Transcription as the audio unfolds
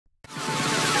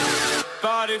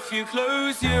But if you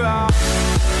close your eyes,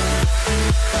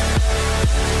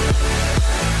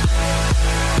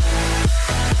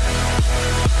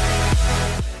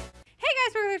 Hey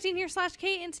guys, Burger13 here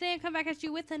 /Kate, and today I come back at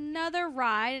you with another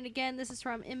ride. And again, this is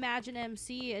from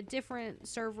ImagineMC, a different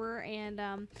server,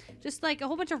 and just like a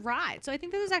whole bunch of rides. So I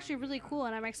think this is actually really cool,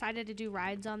 and I'm excited to do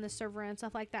rides on this server and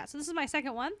stuff like that. So this is my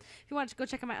second one. If you want to go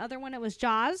check out my other one, it was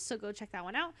Jaws, so go check that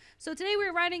one out. So today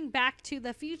we're riding Back to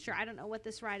the Future. I don't know what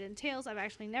this ride entails. I've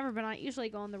actually never been on it. Usually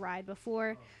go on the ride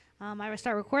before I would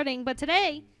start recording, but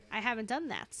today I haven't done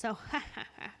that, so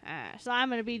so I'm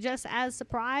gonna be just as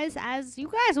surprised as you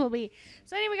guys will be.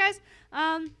 So anyway, guys,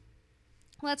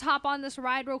 let's hop on this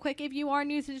ride real quick. If you are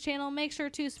new to the channel, make sure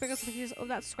to sprinkle some cookies over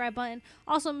that subscribe button.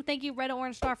 Also, thank you, Red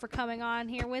Orange Star, for coming on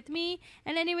here with me.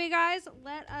 And anyway, guys,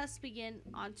 let us begin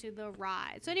onto the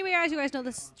ride. So anyway, guys, you guys know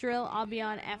this drill. I'll be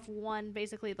on F1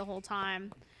 basically the whole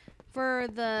time for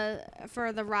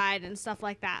the ride and stuff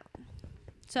like that.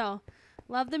 So.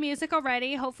 Love the music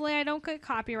already. Hopefully I don't get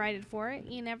copyrighted for it.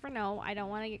 You never know. I don't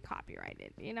want to get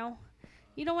copyrighted, you know?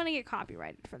 You don't want to get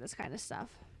copyrighted for this kind of stuff.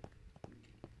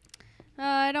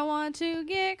 I don't want to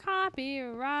get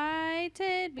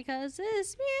copyrighted because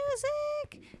this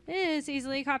music is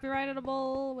easily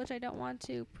copyrightable, which I don't want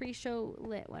to pre-show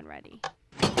lit when ready.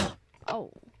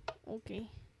 Oh, okay.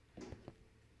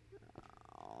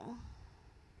 Oh.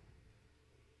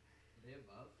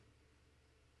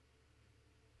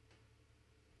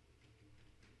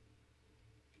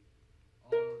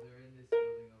 Oh, they're in this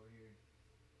building over here.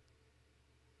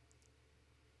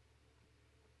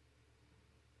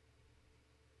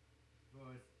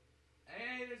 Boys.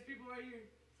 Hey, there's people right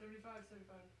here. 75,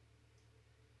 75.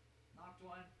 Knocked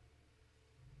one.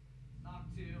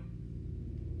 Knocked two.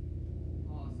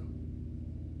 Awesome.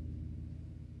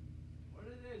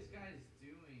 What are these guys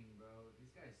doing, bro?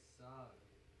 These guys suck.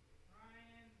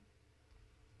 Ryan.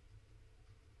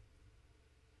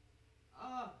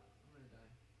 Ah!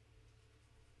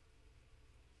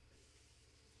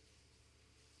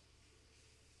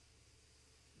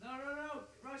 No!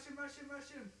 Rush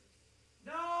him!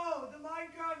 No! The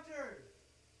Minecrafter!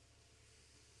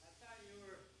 I thought you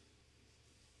were...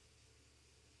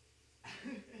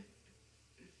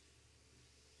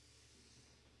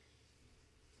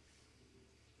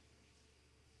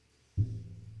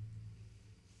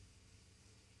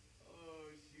 Oh,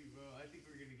 shoot, bro. I think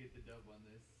we're gonna get the dub on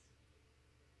this.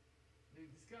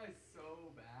 Dude, this guy's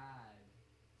so bad.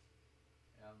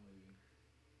 Yeah, I'm leaving. Is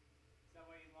that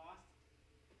why you lost?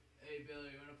 Hey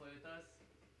Billy, you wanna play with us?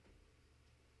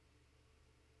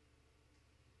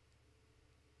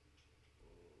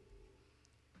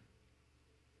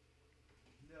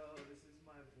 No, this is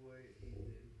my boy Ethan,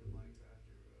 the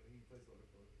Minecrafter, bro. He plays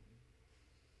waterfall with me.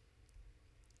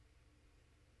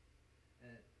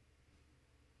 And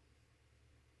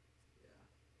yeah.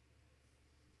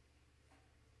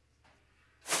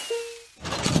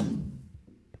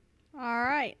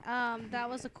 Alright, that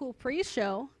was a cool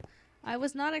pre-show. I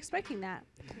was not expecting that.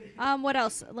 What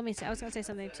else? Let me see. I was going to say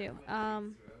something too. I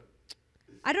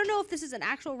don't know if this is an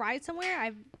actual ride somewhere.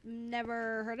 I've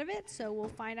never heard of it, so we'll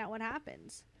find out what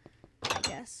happens, I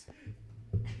guess.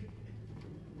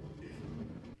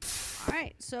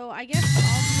 Alright, so I guess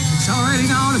accelerating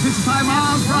now to 55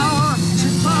 miles per hour,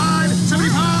 65,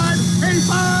 75,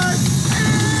 85,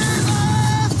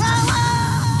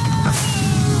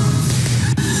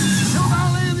 Hill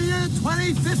Valley in the year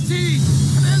 2015.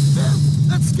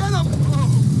 Let's get him! Oh,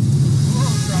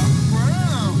 Doc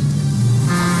Brown!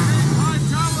 Time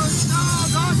travelers now,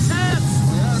 no chance!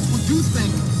 Yeah, that's what you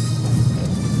think.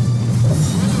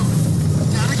 Whoa.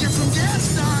 Gotta get some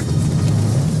gas, Doc!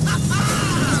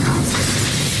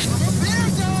 I'm up here,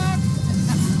 Doc!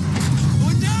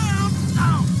 Going down!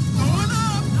 Down! Going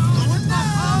up! Going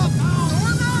down!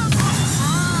 Going up!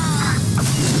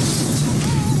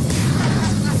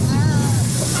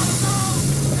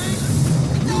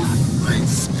 Great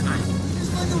Scott!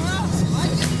 He's like around. You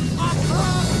like it?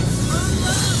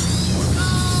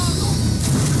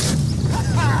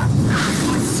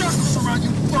 Circles around you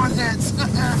buttheads!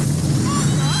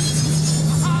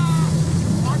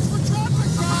 Watch for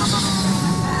traffic!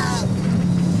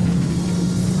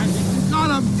 I think you got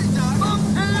him! Bump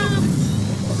him!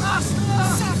 Faster!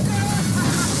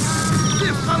 Sucker!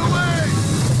 Gift got away!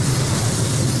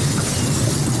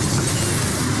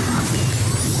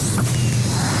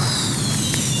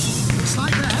 It's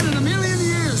like they're headed a million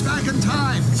years back in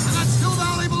time, and that's Hill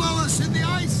Valley below us in the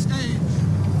ice stage.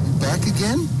 You back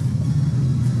again?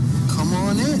 Come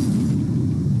on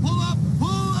in. Pull up!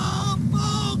 Pull up!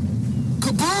 Pull!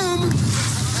 Kaboom!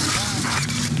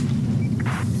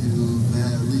 Hill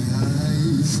Valley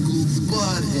High School.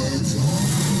 buttheads.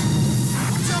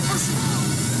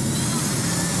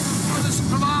 This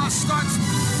blast starts.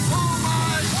 Oh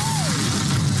my!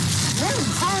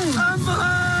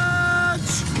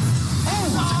 Ambulance! Oh,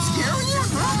 was it scaring you?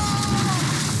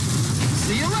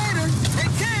 See you later.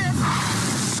 Take care.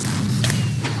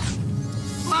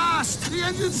 Blast! The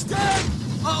engine's dead.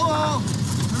 Uh-oh!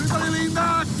 Everybody lean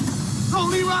back. No,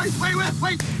 Leroy!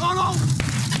 Wait! Oh no!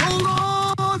 Hold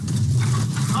on!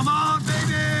 Come on,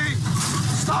 baby!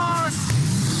 Start!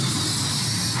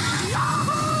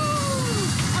 Yahoo!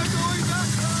 I'm going back!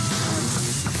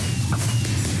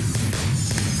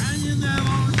 Hang in there,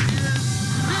 volunteers!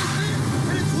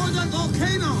 Heading toward that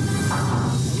volcano!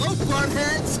 Hello,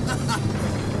 buttheads!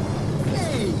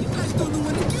 Hey, you guys don't know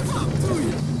when to give up, do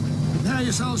you? Prepare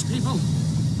yourselves, people.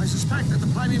 I suspect that the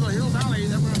primeval hill valley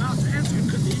that we're about to enter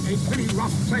could be a pretty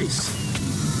rough place.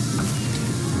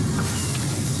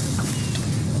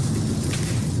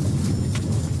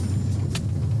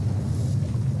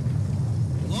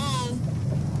 Hello?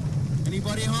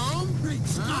 Anybody home? Great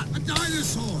Scott, a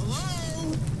dinosaur!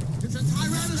 Hello? It's a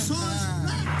Tyrannosaurus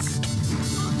Rex!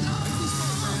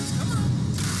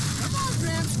 Come on,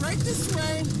 Vance, right this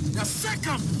way! Now sick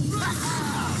 'em!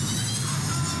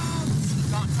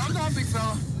 Calm down, big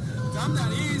fella. Calm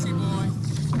down, easy, boy.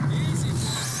 Easy,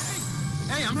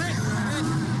 boy. Hey, I'm hit.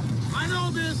 I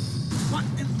know this. What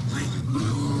in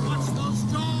Watch those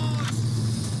jaws.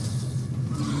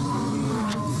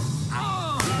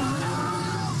 Oh!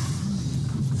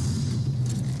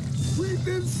 We've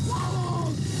been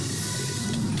swallowed.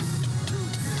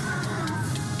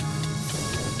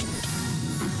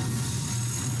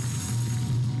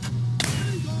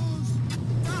 There he goes.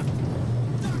 Duck.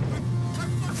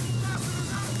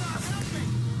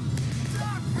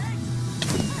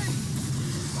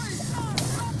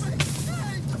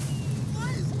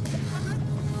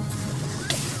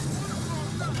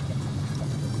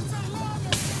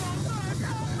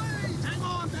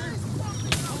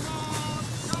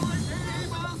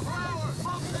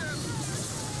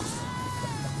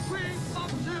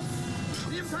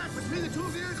 The impact between the two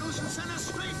vehicles will send us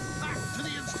straight back to the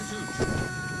Institute.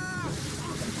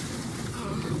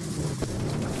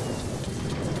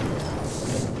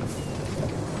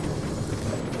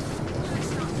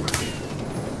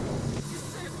 You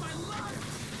saved my life!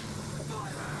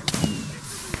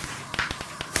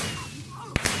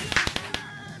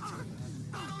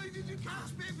 Not only did you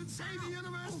catch me and save the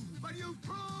universe, but you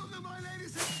proved that my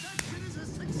latest invention is a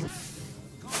success.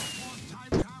 Go forth,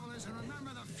 time travelers, and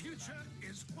remember the future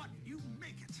is what you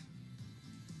make it.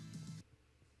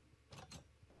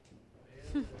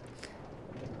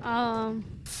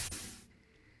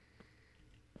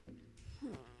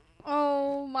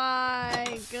 Oh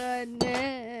my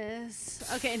goodness.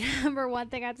 Okay, number one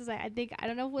thing I have to say, I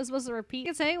don't know if it was supposed to repeat. I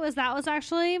can say that was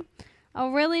actually a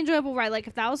really enjoyable ride. Like,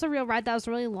 if that was a real ride, that was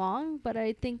really long, but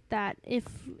I think that if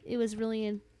it was really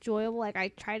enjoyable, like, I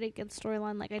tried to get the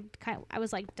storyline, like, I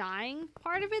was like dying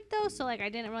part of it though, so like I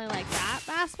didn't really like that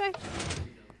aspect.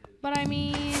 But I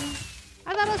mean,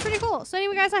 I thought it was pretty cool. So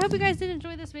anyway, guys, I hope you guys did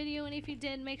enjoy this video, and if you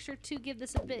did, make sure to give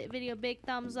this video a big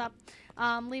thumbs up.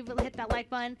 Hit that like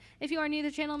button. If you are new to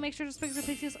the channel, make sure to swing some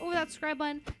pixels over that subscribe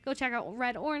button. Go check out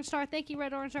Red Orange Star. Thank you,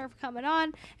 Red Orange Star, for coming on.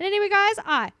 And anyway, guys,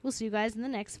 I will see you guys in the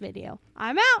next video.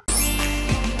 I'm out.